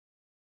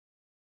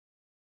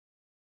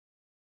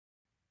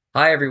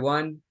Hi,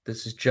 everyone.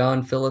 This is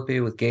John Philippi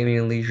with Gaming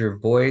and Leisure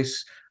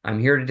Voice. I'm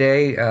here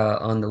today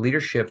on the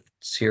leadership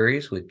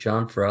series with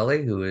John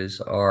Forelli, who is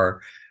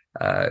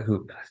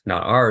who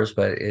not ours,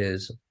 but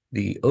is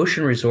the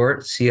Ocean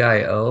Resort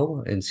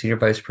CIO and Senior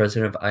Vice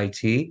President of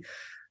IT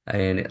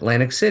in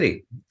Atlantic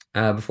City.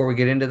 Before we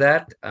get into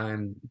that,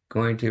 I'm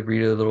going to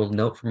read a little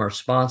note from our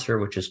sponsor,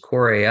 which is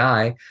Core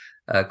AI.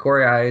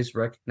 Core AI is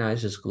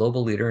recognized as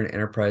global leader in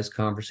enterprise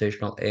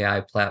conversational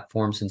AI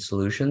platforms and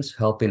solutions,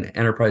 helping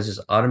enterprises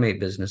automate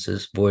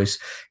businesses' voice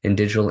and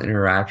digital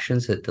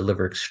interactions that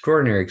deliver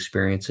extraordinary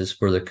experiences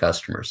for their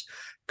customers,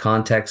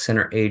 contact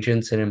center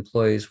agents, and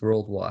employees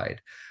worldwide.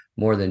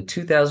 More than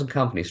 2,000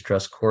 companies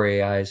trust Core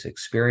AI's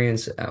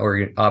experience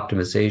or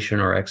optimization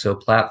or XO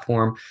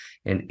platform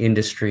and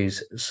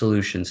industries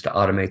solutions to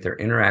automate their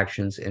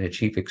interactions and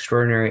achieve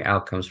extraordinary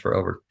outcomes for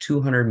over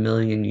 200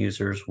 million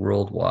users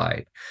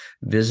worldwide.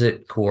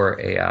 Visit Core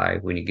AI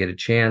when you get a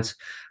chance.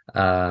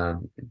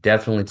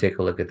 Definitely take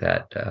a look at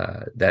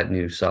that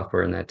new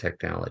software and that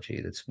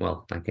technology.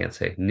 Well, I can't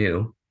say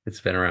new.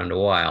 It's been around a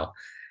while.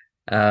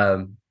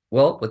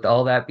 Well, with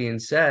all that being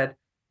said,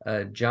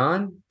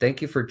 John,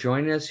 thank you for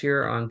joining us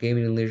here on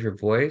Gaming and Leisure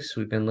Voice.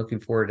 We've been looking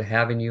forward to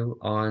having you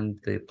on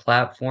the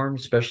platform,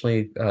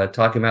 especially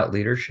talking about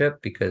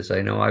leadership, because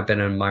I know I've been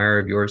an admirer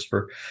of yours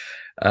for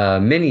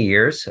many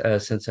years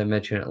since I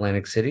met you in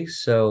Atlantic City.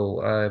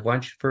 So why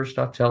don't you first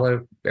off tell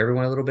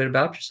everyone a little bit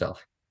about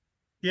yourself?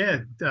 Yeah,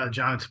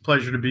 John, it's a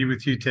pleasure to be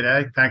with you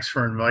today. Thanks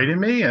for inviting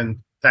me and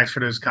thanks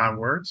for those kind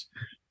words.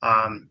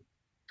 Um,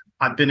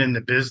 I've been in the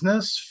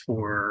business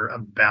for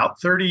about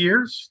 30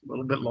 years, a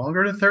little bit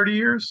longer than 30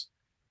 years.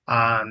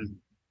 Um,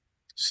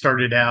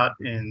 Started out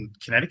in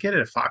Connecticut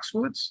at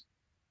Foxwoods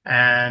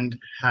and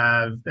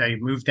have I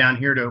moved down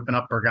here to open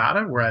up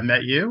Borgata, where I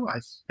met you, I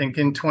think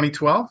in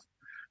 2012.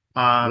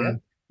 Yeah.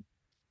 Um,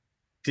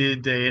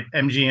 did the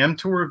MGM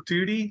tour of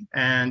duty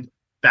and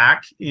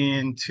back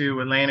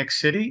into Atlantic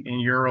City in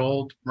your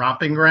old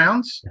romping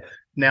grounds,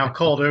 now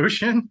called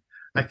Ocean.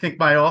 I think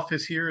my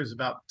office here is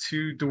about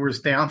two doors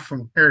down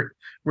from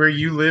where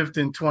you lived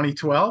in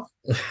 2012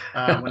 when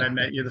I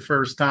met you the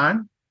first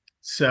time.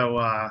 So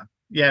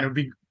yeah, it would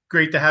be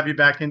great to have you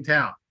back in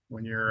town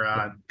when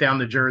you're down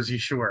the Jersey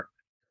Shore.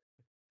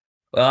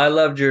 Well, I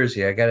love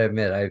Jersey. I gotta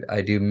admit,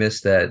 I do miss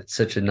that.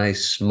 Such a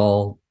nice,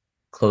 small,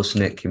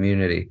 close-knit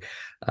community.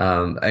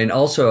 And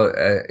also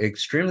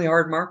extremely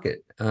hard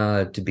market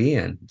to be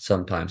in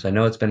sometimes. I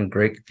know it's been a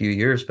great few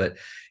years, but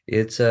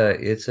it's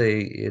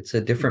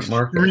a different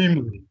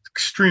market.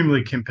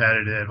 Extremely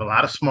competitive. A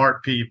lot of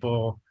smart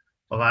people,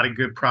 a lot of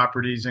good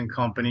properties and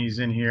companies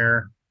in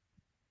here.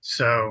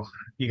 So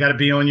you got to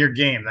be on your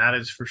game. That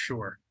is for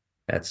sure.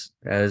 That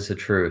is the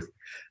truth.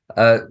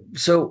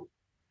 So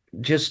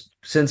just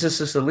since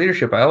this is the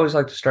leadership, I always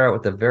like to start out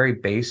with a very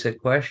basic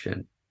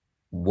question.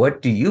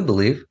 What do you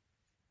believe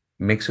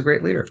makes a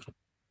great leader?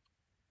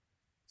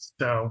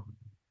 So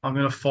I'm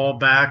going to fall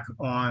back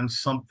on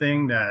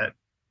something that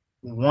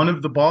one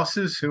of the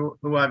bosses who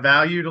I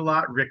valued a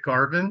lot, Rick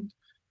Garvin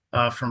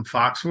from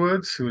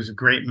Foxwoods, who was a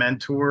great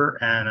mentor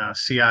and a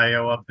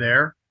CIO up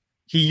there.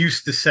 He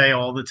used to say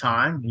all the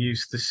time, he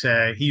used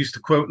to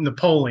quote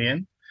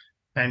Napoleon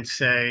and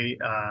say,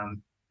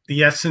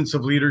 the essence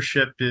of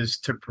leadership is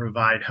to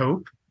provide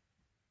hope.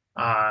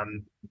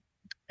 Um,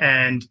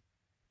 and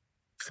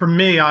for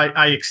me,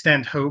 I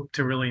extend hope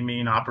to really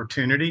mean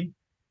opportunity.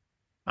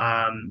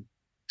 Um,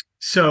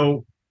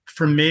 so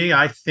for me,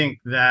 I think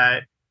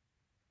that,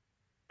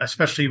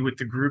 especially with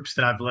the groups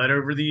that I've led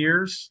over the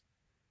years,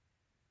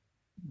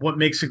 what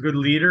makes a good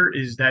leader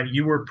is that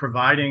you are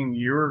providing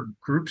your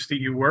groups that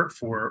you work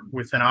for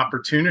with an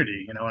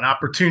opportunity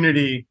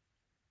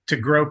to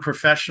grow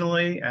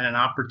professionally and an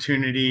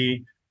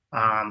opportunity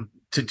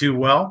to do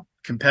well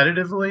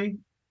competitively,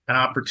 an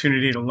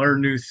opportunity to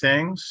learn new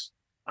things.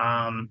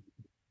 Um,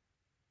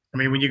 I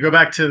mean, when you go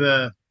back to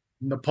the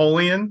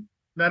Napoleon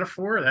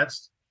metaphor,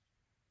 that's,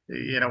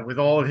 with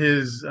all of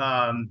his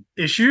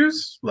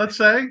issues, let's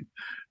say,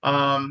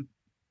 um,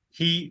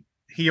 he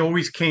he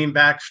always came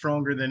back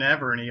stronger than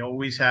ever, and he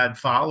always had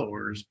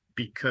followers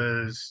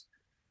because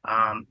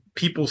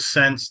people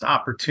sensed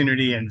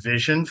opportunity and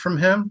vision from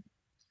him.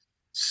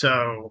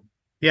 So,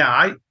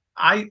 yeah,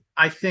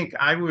 I think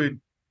I would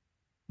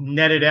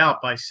net it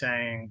out by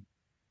saying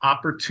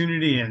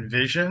opportunity and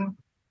vision,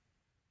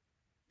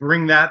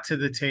 bring that to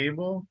the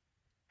table,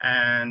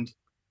 and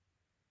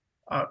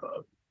uh,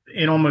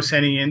 in almost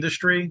any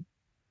industry,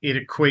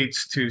 it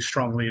equates to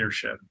strong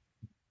leadership.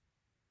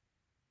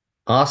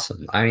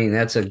 Awesome. I mean,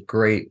 that's a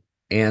great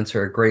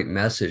answer, a great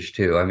message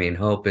too. I mean,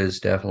 hope is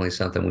definitely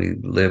something we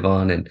live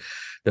on, and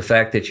the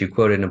fact that you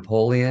quoted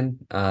Napoleon,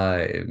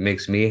 it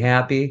makes me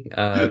happy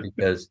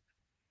because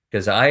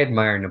I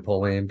admire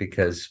Napoleon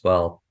because,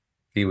 well,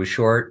 he was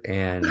short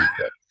and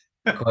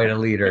quite a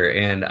leader,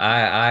 and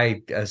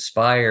I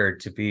aspire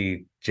to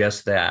be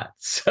just that.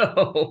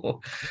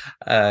 So,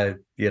 I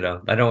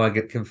don't want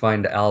to get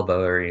confined to Alba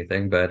or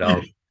anything, but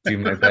I'll do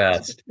my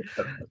best.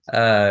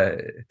 Uh,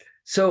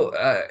 So,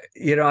 I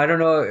don't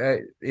know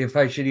if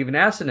I should even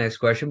ask the next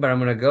question, but I'm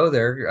going to go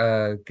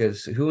there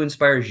because who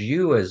inspires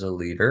you as a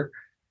leader?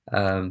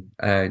 I'm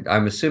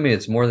assuming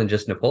it's more than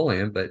just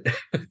Napoleon, but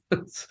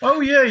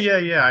Oh yeah, yeah,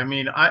 yeah. I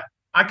mean,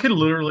 I could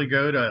literally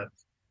go to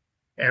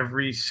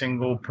every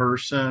single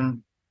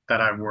person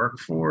that I work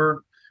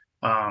for.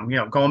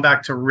 Going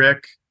back to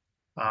Rick,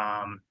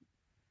 um,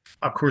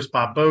 of course,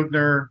 Bob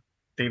Bogner,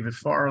 David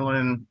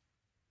Farland,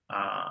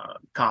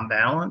 Tom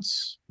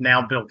Balance,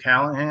 now Bill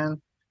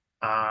Callahan.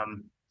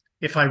 Um,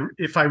 if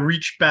I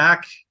reach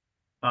back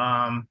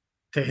to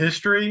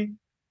history,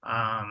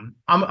 I'm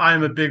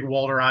a big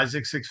Walter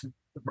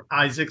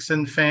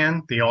Isaacson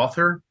fan, the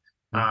author,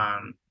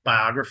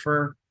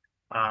 biographer.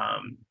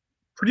 Um,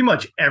 Pretty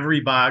much every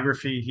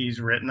biography he's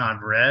written,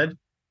 I've read.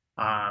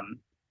 Um,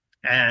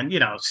 and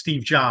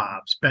Steve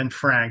Jobs, Ben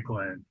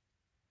Franklin,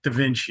 Da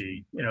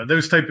Vinci,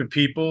 those type of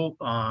people.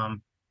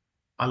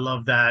 I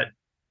love that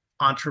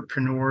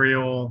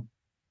entrepreneurial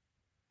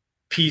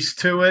piece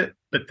to it,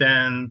 but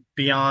then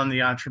beyond the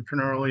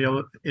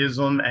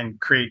entrepreneurialism and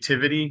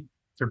creativity,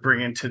 they're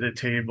bringing to the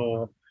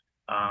table,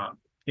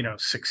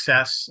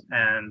 success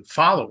and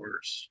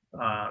followers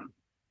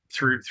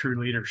through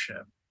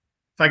leadership.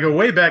 If I go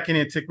way back in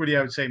antiquity,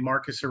 I would say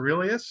Marcus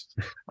Aurelius.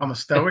 I'm a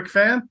Stoic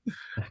fan,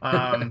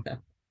 um,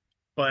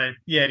 but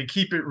yeah, to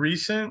keep it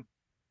recent,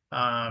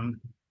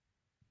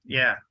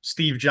 yeah,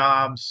 Steve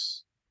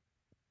Jobs.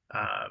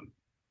 Um,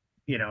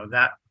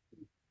 that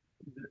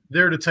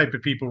they're the type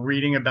of people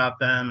reading about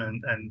them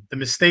and the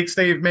mistakes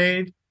they've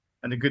made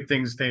and the good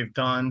things they've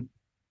done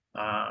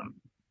um,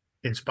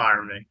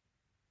 inspire me.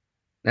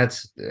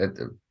 that's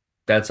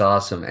that's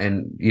awesome.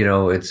 And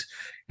it's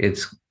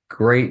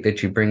great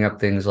that you bring up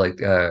things like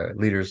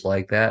leaders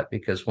like that,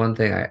 because one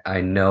thing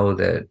I know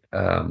that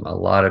a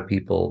lot of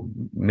people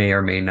may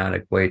or may not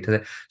equate to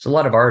that. It's a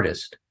lot of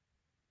artists,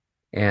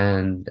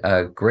 and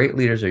great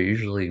leaders are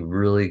usually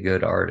really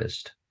good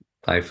artists.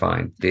 I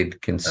find they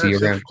can see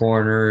That's around interesting.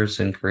 corners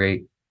and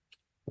create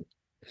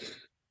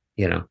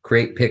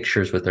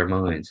pictures with their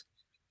minds.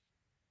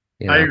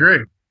 You I know, agree.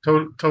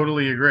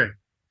 Totally agree.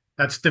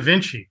 That's Da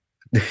Vinci.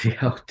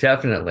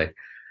 definitely.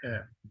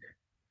 Yeah.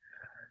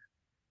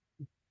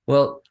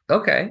 Well,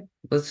 okay,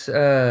 let's get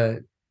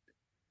a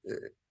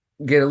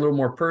little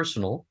more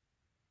personal.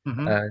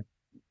 Hmm. Uh,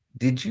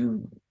 did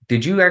you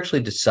did you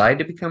actually decide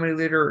to become a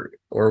leader,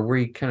 or were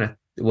you kind of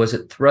was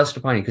it thrust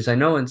upon you? Because I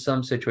know in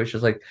some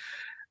situations, like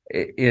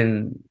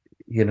in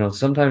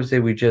sometimes they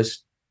would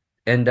just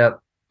end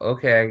up,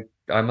 okay,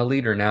 I'm a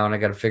leader now and I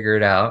got to figure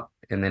it out.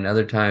 And then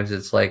other times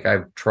it's like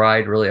I've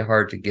tried really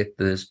hard to get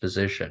to this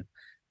position.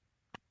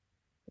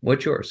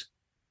 What's yours?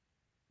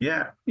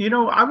 Yeah.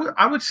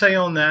 I would say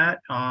on that,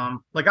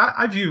 like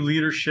I view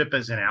leadership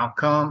as an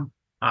outcome,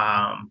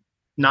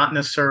 not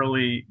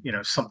necessarily,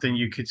 something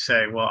you could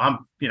say, well,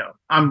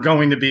 I'm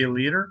going to be a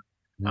leader.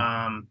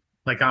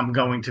 Like I'm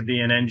going to be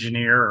an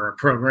engineer or a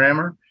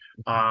programmer.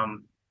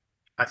 Um,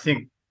 I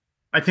think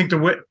the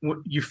way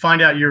you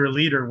find out you're a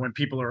leader when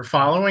people are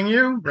following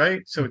you,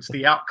 right? So it's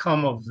the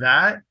outcome of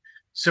that.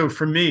 So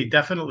for me,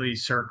 definitely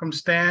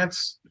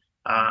circumstance.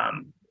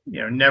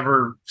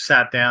 Never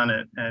sat down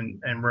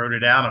and wrote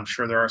it out. I'm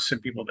sure there are some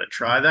people that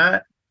try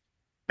that.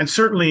 And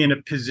certainly in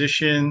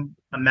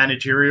a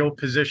managerial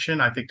position,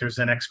 I think there's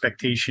an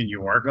expectation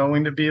you are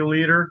going to be a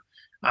leader.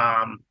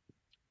 Um,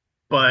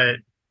 but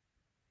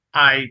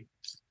I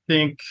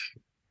think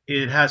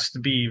it has to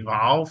be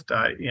evolved.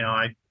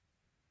 I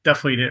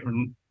definitely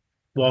didn't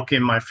walk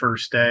in my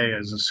first day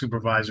as a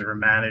supervisor or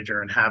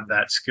manager and have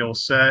that skill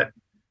set.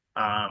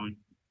 Um,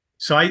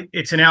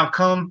 it's an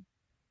outcome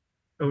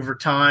over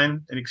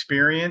time and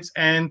experience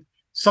and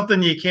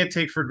something you can't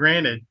take for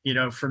granted.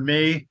 For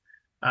me,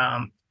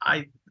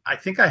 I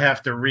think I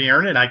have to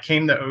re-earn it. I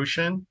came to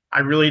Ocean. I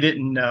really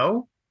didn't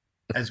know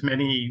as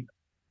many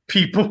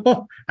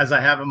people as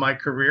I have in my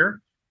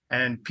career,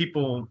 and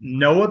people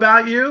know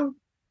about you,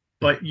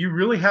 but you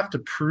really have to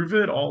prove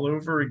it all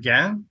over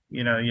again.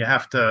 You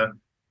have to.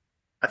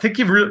 I think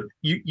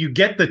you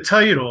get the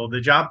title,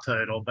 the job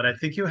title, but I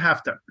think you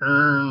have to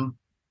earn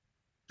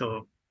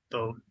the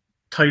the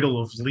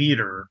title of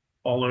leader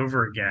all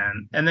over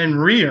again and then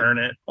re-earn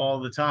it all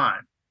the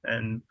time.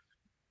 And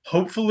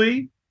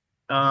hopefully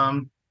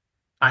um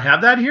I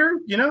have that here,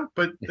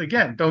 but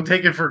again, don't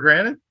take it for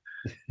granted.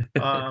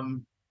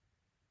 Um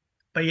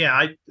but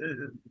yeah,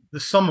 the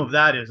sum of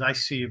that is I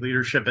see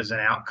leadership as an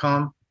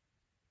outcome.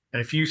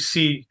 And if you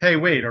see, hey,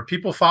 wait, are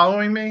people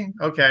following me?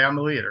 Okay, I'm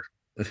a leader.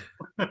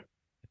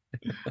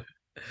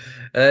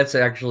 That's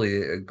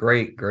actually a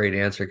great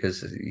answer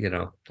because,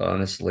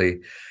 honestly,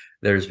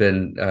 there's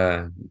been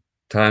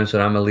times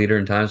when I'm a leader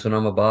and times when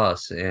I'm a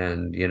boss,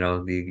 and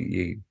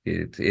it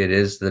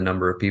is the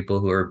number of people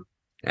who are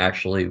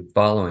actually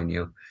following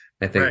you.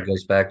 I think it Right.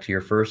 goes back to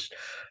your first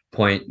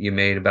point you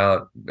made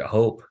about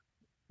hope.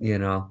 You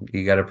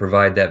got to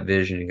provide that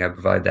vision, you got to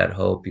provide that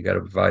hope, you got to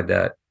provide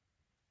that.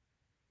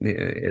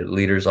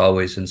 Leaders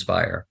always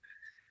inspire.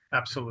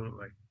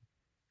 Absolutely.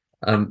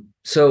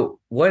 So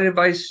what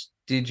advice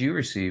did you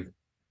receive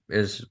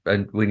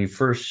when you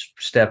first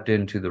stepped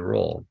into the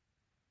role?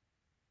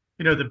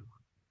 You know,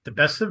 the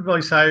best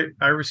advice I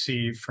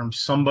received from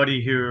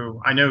somebody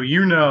who I know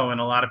you know and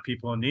a lot of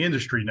people in the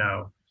industry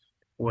know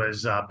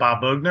was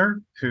Bob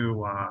Ogner,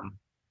 who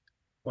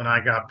when I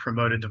got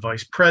promoted to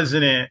vice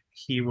president,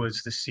 he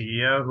was the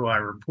CEO who I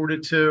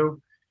reported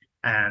to.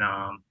 And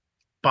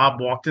Bob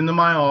walked into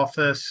my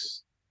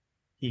office.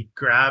 He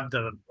grabbed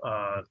a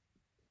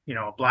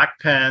black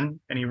pen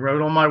and he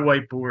wrote on my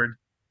whiteboard,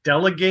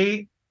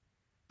 "Delegate,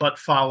 but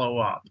follow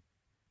up."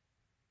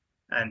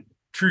 And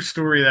true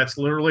story, that's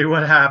literally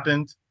what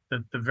happened.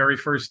 The very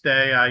first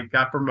day I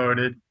got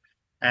promoted,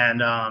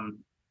 and I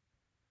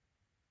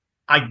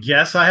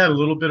guess I had a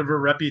little bit of a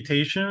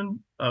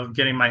reputation of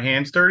getting my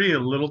hands dirty a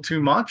little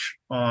too much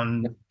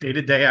on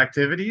day-to-day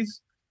activities.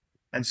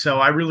 And so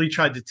I really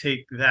tried to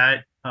take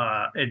that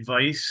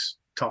advice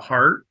to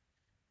heart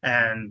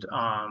and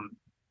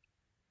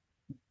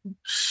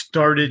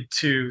started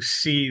to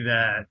see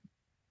that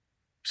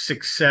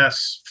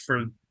success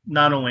for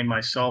not only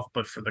myself,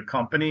 but for the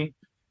company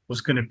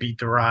was going to be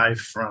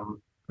derived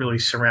from really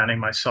surrounding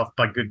myself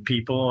by good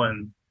people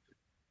and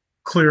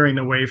clearing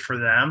the way for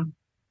them.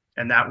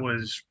 And that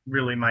was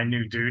really my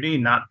new duty,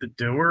 not the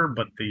doer,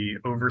 but the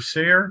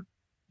overseer.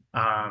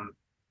 Um,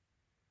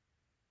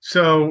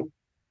 so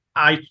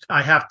I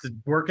have to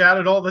work at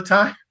it all the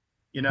time,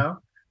 you know,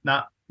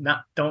 not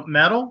don't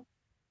meddle.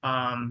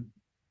 Um,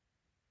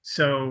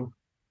 so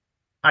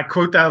I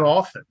quote that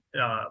often.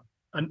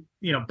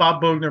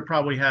 Bob Bogner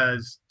probably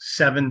has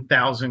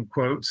 7,000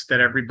 quotes that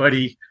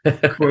everybody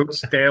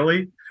quotes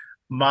daily.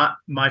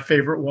 My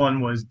favorite one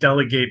was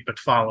delegate but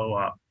follow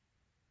up.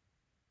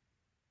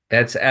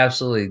 That's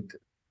absolutely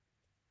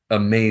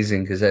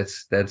amazing because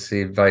that's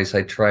the advice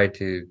I try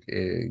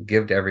to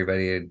give to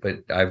everybody.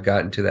 But I've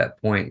gotten to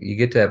that point. You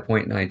get to that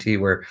point in IT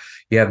where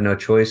you have no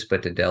choice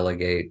but to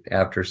delegate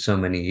after so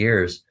many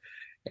years,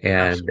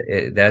 and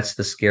Absolutely. that's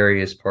the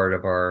scariest part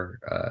of our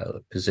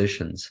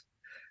positions,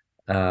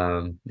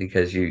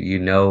 because you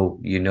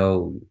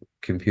know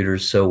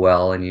computers so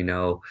well and you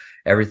know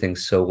everything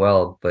so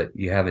well, but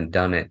you haven't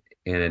done it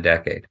in a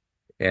decade,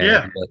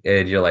 Yeah,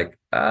 and you're like,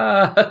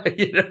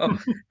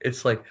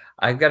 it's like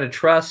I've got to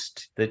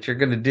trust that you're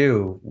going to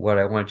do what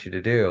I want you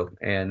to do,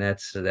 and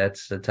that's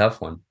a tough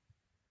one.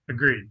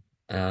 agreed.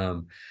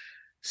 Um,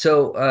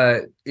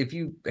 so if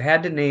you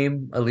had to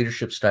name a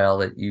leadership style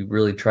that you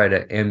really try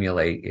to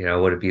emulate,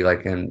 would it be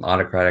like an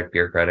autocratic,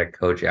 bureaucratic,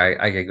 coach?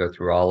 I could go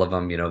through all of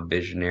them,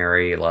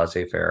 visionary,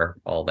 laissez-faire,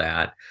 all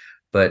that.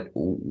 But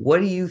what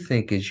do you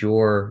think is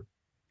your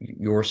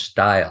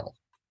style?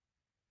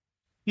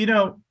 You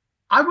know,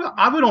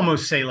 I would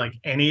almost say like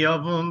any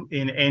of them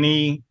in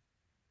any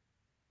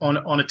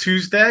on a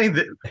Tuesday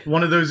that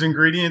one of those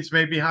ingredients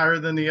may be higher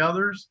than the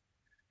others.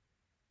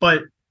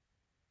 But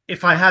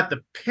if I had to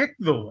pick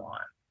the one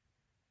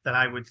that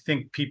I would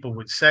think people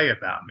would say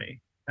about me,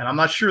 and I'm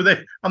not sure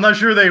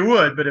they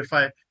would, but if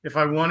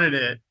I wanted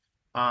it,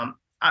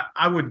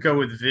 I would go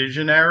with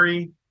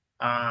visionary.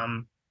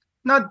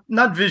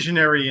 Not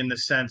visionary in the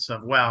sense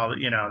of, well,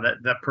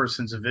 that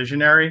person's a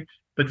visionary,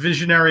 but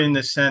visionary in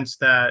the sense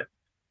that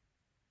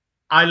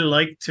I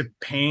like to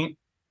paint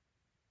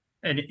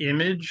an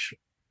image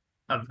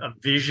of a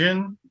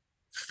vision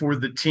for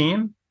the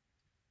team.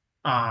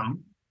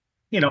 Um,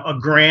 a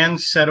grand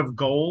set of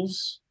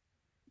goals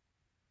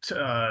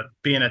to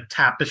being a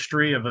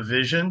tapestry of a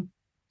vision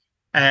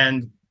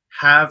and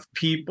have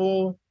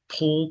people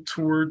pull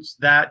towards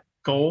that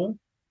goal.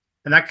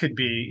 And that could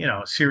be,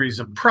 a series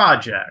of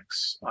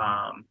projects,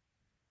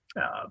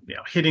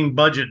 hitting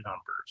budget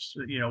numbers,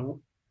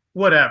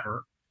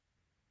 whatever.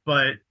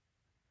 But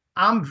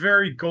I'm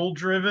very goal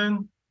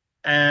driven,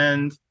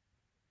 and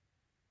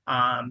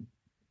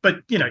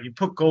but you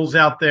put goals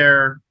out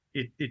there,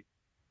 it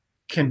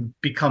can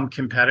become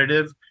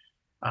competitive,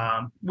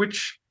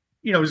 which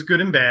is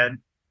good and bad.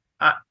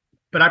 Uh,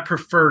 but I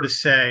prefer to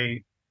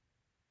say,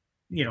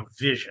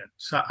 vision.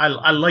 So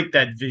I like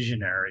that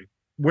visionary.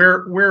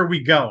 Where are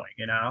we going?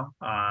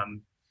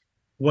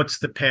 What's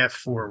the path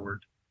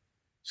forward?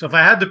 So if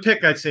I had to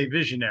pick, I'd say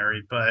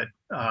visionary. But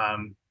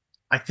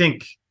I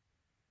think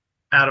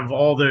out of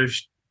all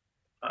those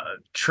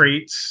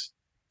traits,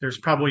 there's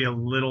probably a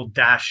little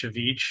dash of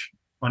each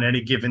on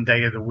any given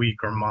day of the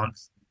week or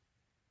month.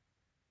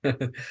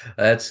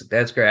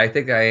 That's great. I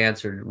think I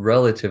answered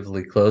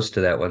relatively close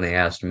to that when they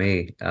asked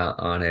me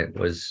on it.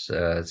 Was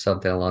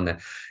something along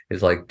that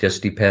is like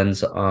just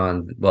depends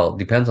on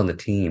the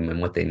team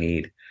and what they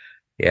need.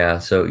 Yeah,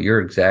 so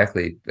you're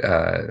exactly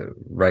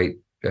right.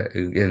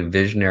 In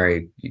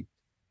visionary,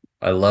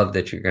 I love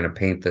that you're going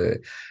to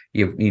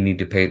you need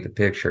to paint the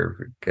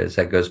picture because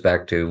that goes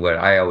back to what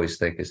I always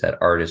think is that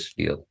artist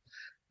feel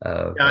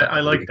of Yeah, I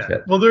like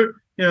that. leadership.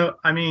 Well,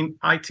 I mean,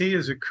 IT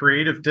is a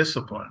creative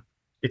discipline.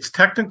 It's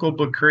technical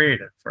but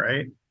creative,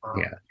 right?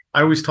 Yeah.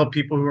 I always tell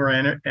people who are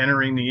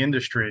entering the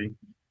industry,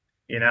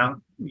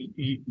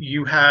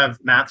 you have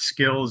math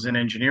skills and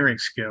engineering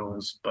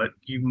skills, but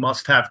you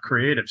must have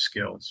creative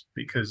skills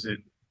because it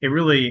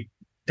really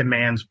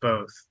demands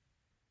both.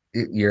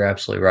 You're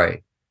absolutely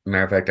right.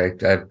 Matter of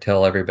fact, I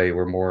tell everybody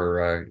we're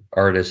more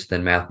artists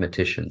than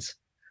mathematicians.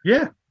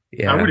 Yeah,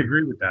 I would Yeah.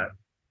 agree with that.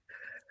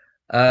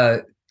 Uh,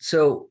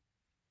 so,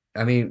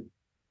 I mean,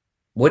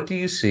 what do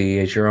you see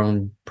as your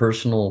own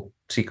personal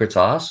secret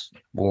sauce,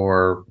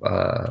 or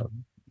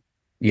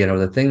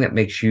the thing that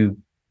makes you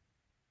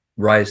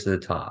rise to the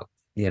top?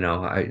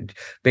 I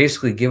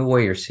basically give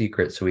away your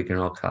secret so we can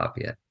all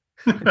copy it.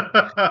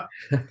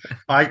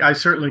 I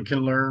certainly can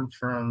learn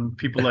from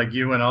people like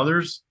you and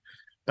others,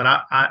 but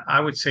I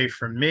would say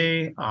for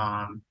me,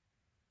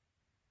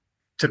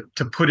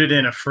 to put it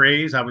in a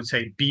phrase, I would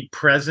say be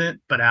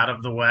present but out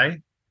of the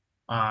way.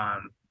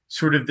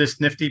 Sort of this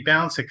nifty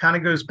bounce. It kind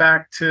of goes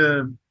back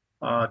to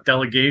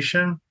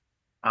delegation.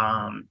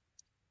 Um,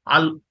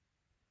 I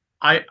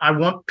I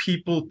want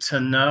people to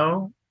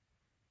know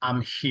I'm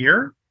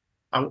here.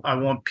 I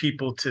want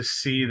people to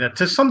see that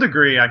to some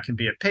degree I can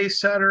be a pace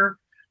setter.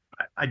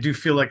 I do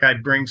feel like I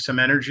bring some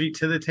energy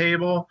to the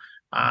table.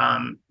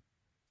 Um,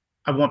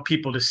 I want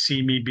people to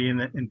see me being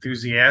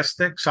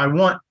enthusiastic. So I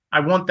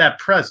want that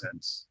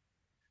presence,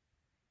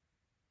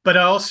 but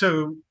I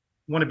also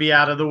want to be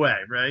out of the way,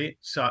 right?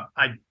 So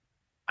I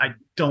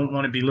don't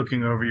want to be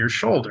looking over your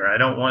shoulder. I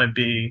don't want to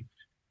be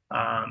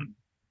um,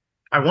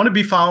 I want to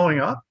be following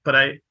up, but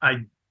I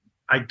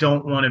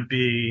don't want to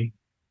be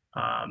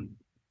um,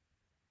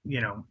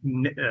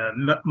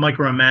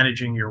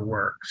 micromanaging your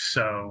work.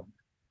 So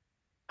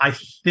I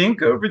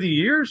think over the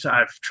years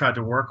I've tried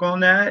to work on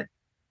that.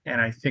 And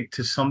I think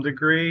to some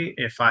degree,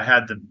 if I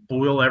had to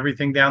boil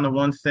everything down to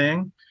one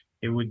thing,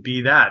 it would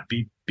be that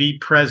be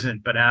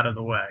present but out of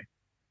the way.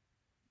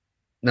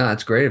 No,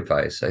 it's great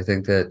advice. I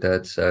think that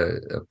that's a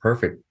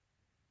perfect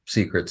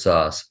secret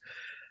sauce.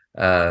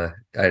 And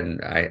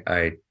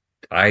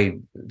I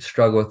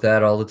struggle with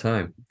that all the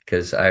time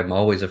because I'm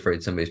always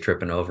afraid somebody's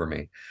tripping over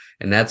me,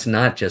 and that's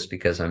not just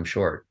because I'm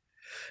short.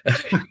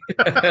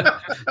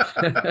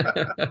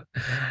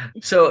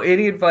 So,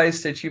 any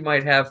advice that you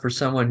might have for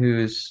someone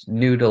who's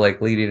new to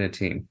like leading a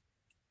team?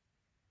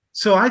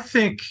 So I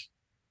think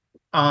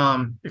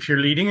if you're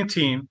leading a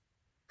team,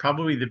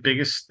 probably the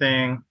biggest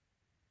thing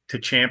to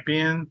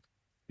champion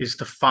is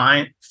to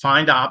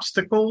find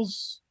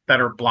obstacles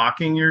that are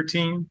blocking your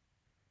team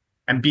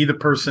and be the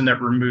person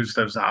that removes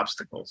those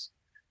obstacles.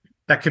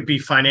 That could be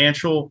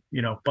financial,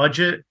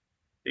 budget.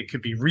 It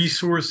could be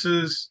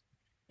resources.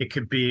 It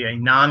could be a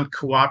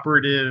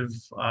non-cooperative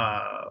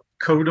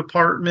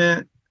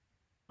co-department.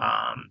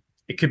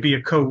 It could be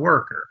a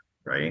co-worker,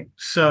 right?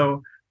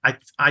 So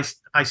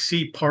I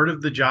see part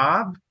of the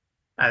job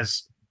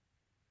as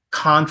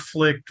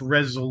conflict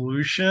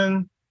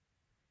resolution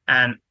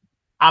and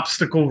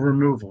obstacle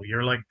removal.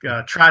 You're like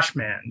a trash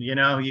man, you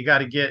got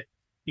to get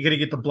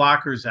the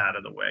blockers out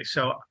of the way.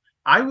 So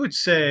I would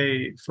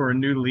say for a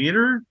new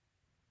leader,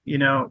 you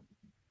know,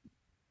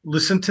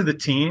 listen to the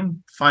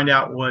team, find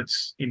out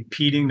what's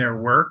impeding their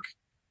work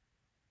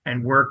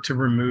and work to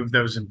remove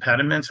those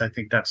impediments. I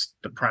think that's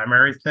the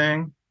primary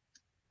thing.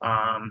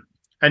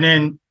 And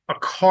then a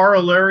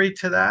corollary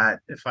to that,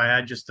 if I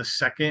add just a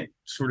second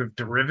sort of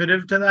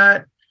derivative to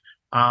that,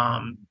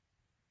 um,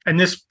 and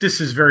this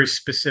is very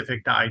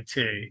specific to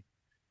IT.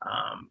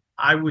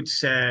 I would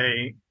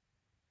say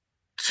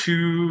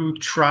to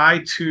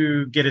try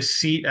to get a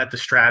seat at the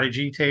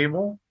strategy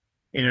table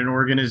in an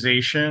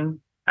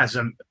organization as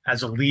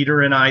a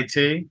leader in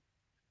IT,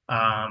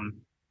 um,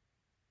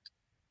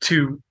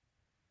 to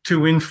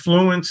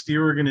influence the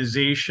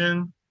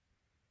organization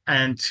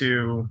and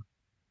to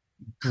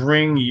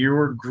bring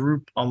your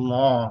group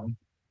along.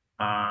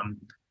 A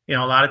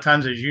lot of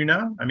times, as you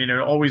know, I mean, it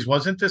always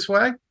wasn't this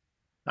way.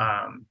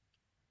 Um,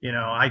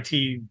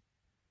 IT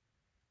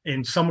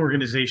in some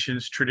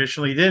organizations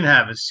traditionally didn't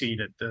have a seat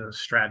at the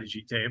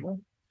strategy table.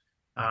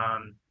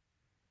 Um,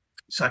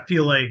 so I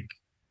feel like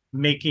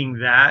making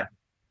that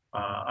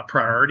a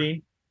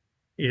priority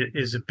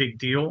is a big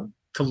deal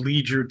to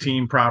lead your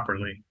team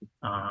properly.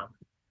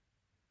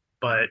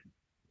 But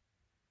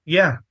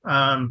yeah,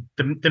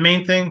 the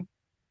main thing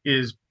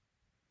is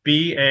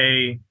be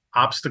a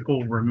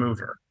obstacle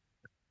remover.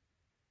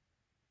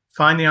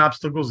 Find the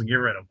obstacles and get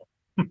rid of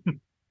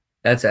them.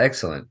 That's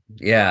excellent.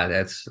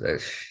 Yeah,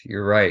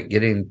 you're right.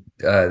 Getting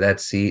that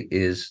seat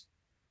is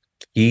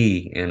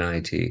key in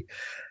IT.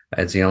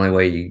 It's the only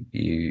way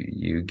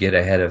you get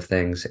ahead of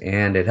things,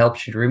 and it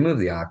helps you to remove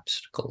the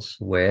obstacles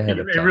way It, ahead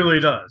of it time. really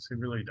does. It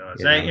really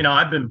does. You know,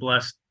 I've been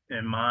blessed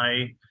in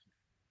my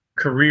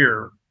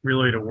career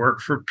really to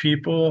work for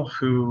people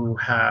who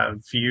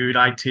have viewed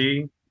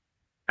IT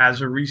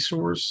as a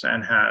resource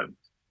and have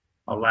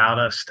allowed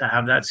us to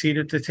have that seat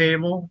at the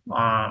table.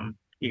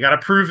 You got to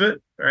prove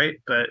it, right?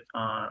 But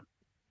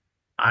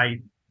I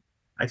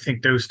I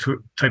think those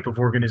two type of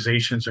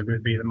organizations are going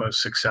to be the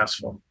most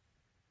successful.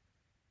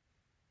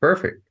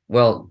 perfect.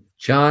 Well,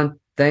 John,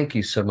 thank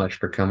you so much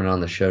for coming on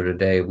the show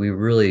today. We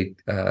really,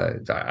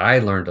 I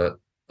learned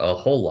a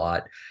whole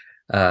lot,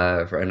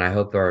 and I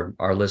hope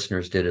our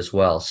listeners did as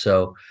well.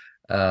 So,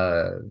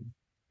 uh,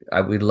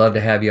 we'd love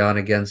to have you on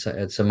again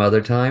at some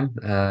other time.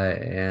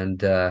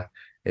 And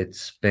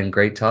it's been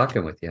great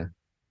talking with you.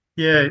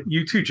 Yeah,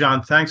 you too,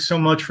 John. Thanks so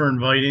much for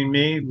inviting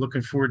me.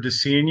 Looking forward to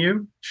seeing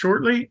you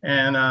shortly.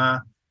 And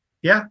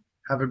yeah,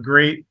 have a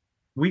great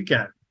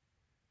weekend.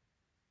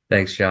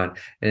 Thanks, John.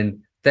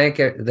 And thank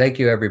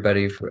you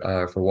everybody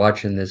for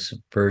watching this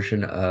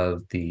version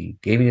of the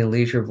Gaming and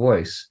Leisure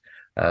Voice,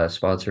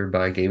 sponsored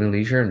by Gaming and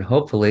Leisure. And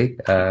hopefully,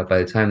 by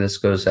the time this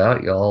goes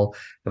out, y'all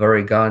have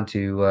already gone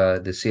to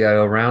the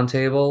CIO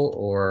roundtable,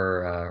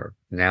 or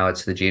now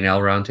it's the GNL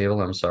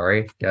roundtable. I'm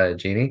sorry,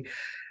 Jeannie,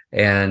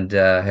 and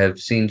have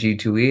seen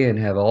G2E and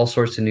have all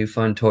sorts of new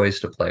fun toys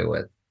to play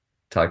with.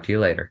 Talk to you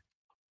later.